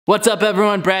What's up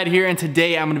everyone, Brad here, and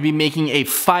today I'm going to be making a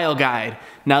file guide.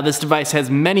 Now this device has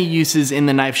many uses in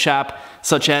the knife shop,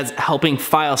 such as helping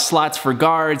file slots for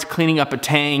guards, cleaning up a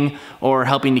tang, or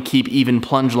helping to keep even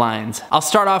plunge lines. I'll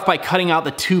start off by cutting out the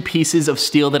two pieces of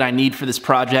steel that I need for this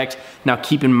project. Now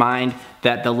keep in mind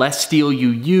that the less steel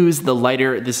you use, the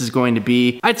lighter this is going to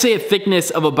be. I'd say a thickness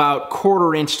of about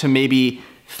 1/4 inch to maybe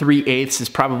 3/8 is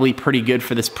probably pretty good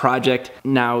for this project.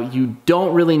 Now you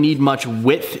don't really need much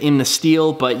width in the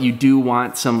steel, but you do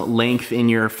want some length in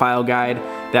your file guide.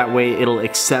 That way it'll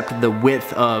accept the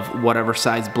width of whatever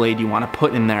size blade you want to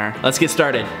put in there. Let's get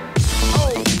started.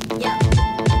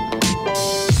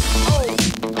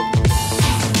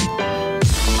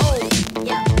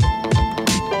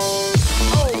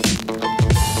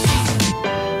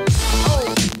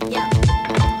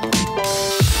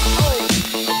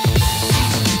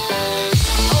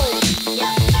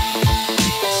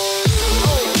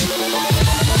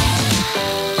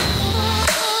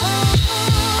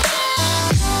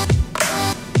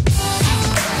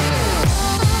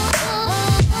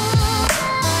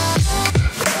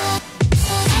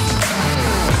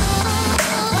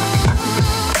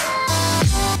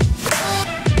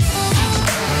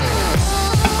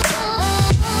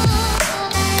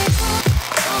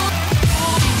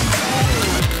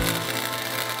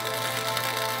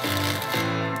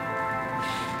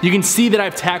 You can see that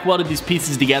I've tack welded these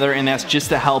pieces together, and that's just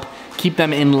to help keep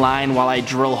them in line while I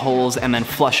drill holes and then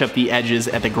flush up the edges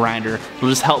at the grinder. It'll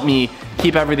just help me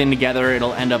keep everything together.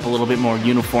 It'll end up a little bit more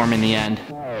uniform in the end.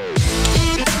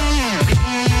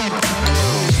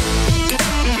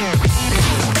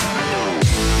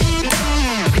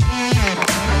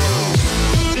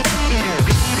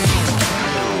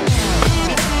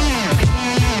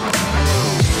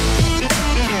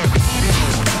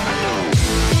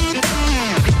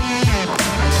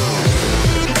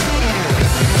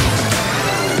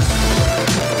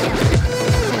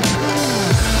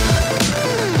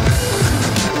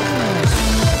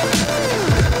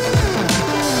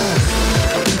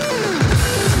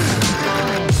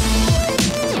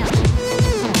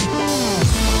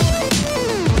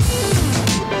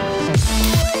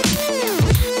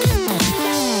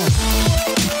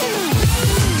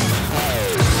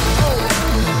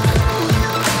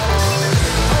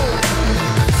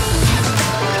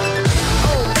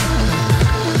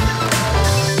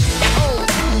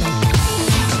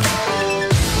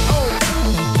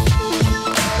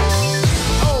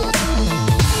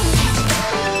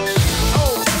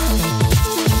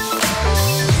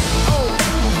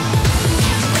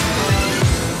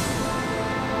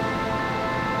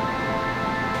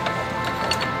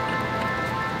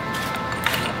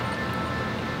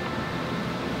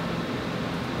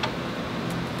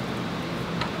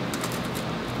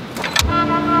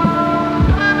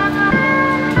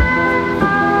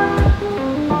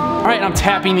 Alright, I'm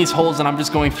tapping these holes and I'm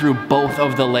just going through both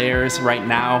of the layers right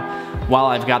now while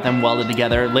I've got them welded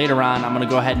together. Later on, I'm gonna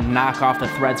go ahead and knock off the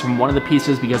threads from one of the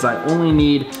pieces because I only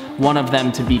need one of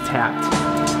them to be tapped.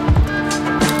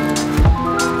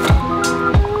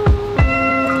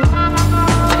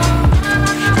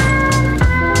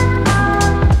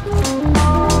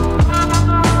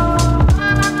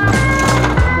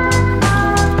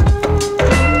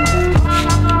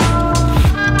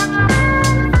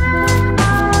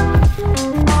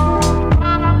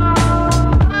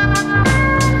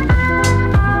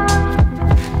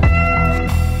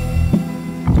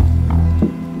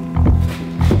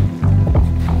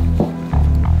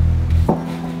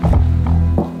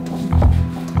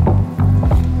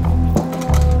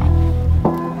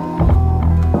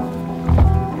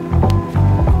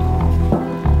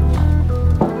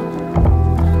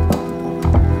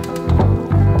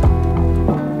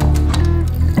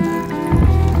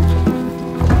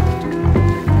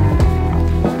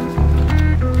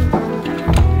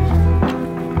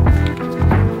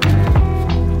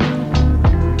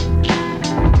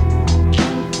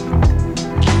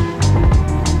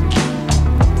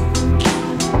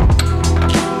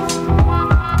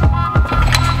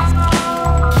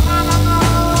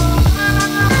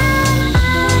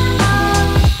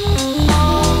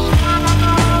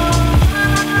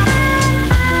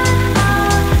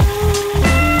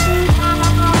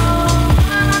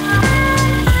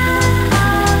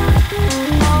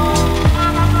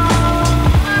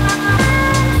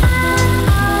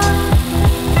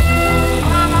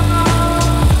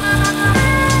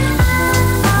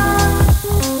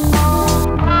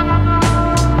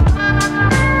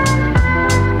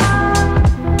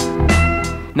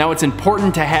 Now it's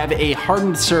important to have a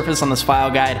hardened surface on this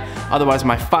file guide, otherwise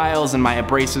my files and my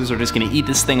abrasives are just gonna eat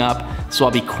this thing up, so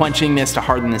I'll be quenching this to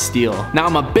harden the steel. Now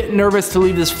I'm a bit nervous to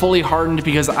leave this fully hardened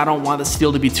because I don't want the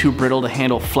steel to be too brittle to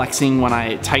handle flexing when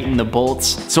I tighten the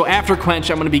bolts. So after quench,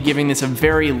 I'm gonna be giving this a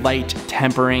very light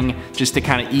tempering just to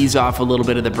kind of ease off a little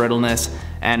bit of the brittleness.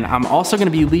 And I'm also gonna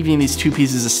be leaving these two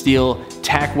pieces of steel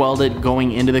tack welded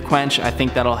going into the quench. I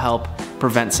think that'll help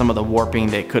prevent some of the warping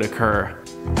that could occur.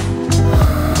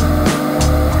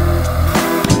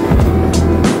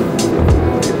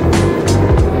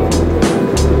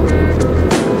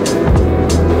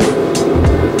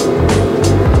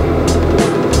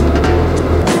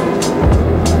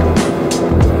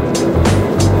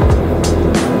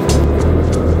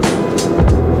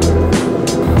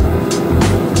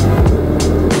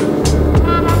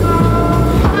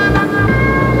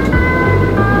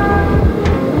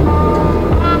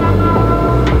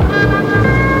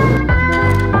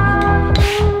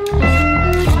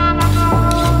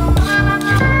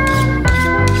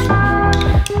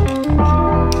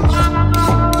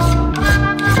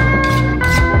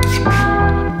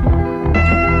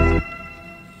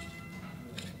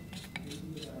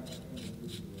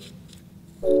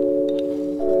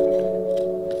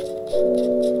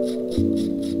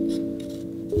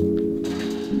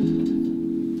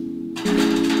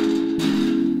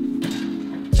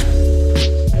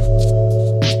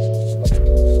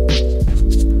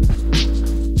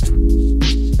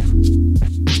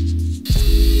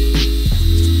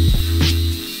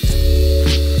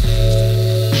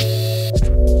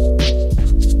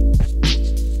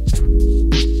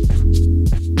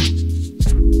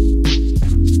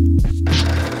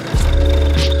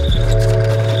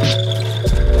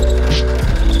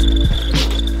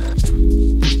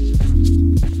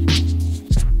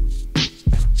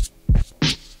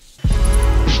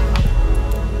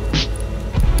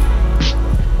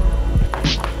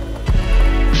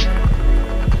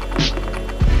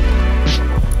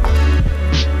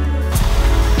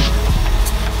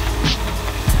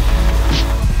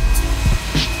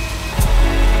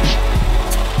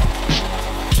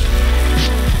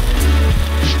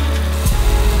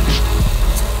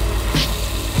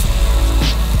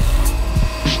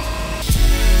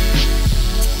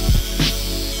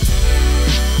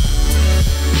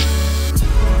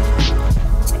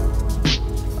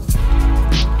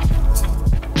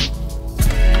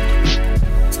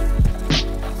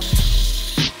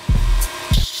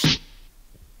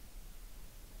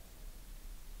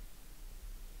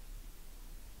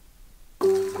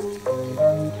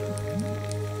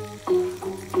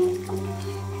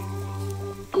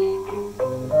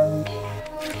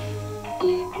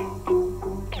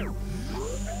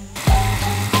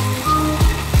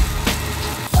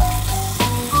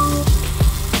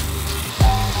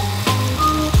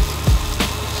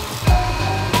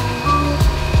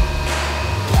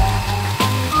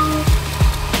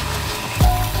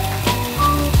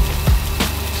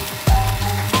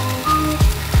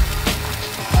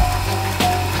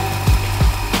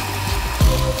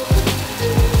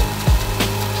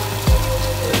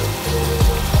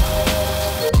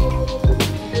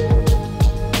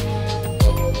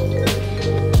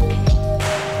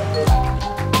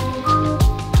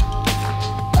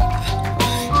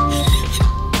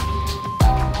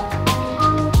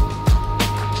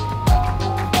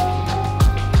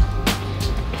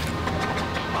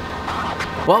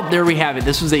 Well, there we have it.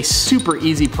 This was a super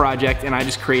easy project and I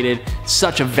just created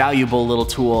such a valuable little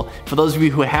tool. For those of you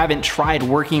who haven't tried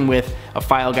working with a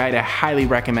file guide, I highly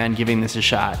recommend giving this a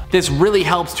shot. This really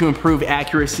helps to improve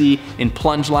accuracy in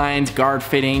plunge lines, guard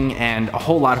fitting, and a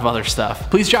whole lot of other stuff.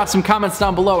 Please drop some comments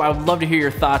down below. I would love to hear your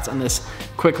thoughts on this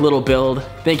quick little build.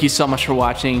 Thank you so much for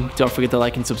watching. Don't forget to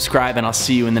like and subscribe, and I'll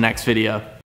see you in the next video.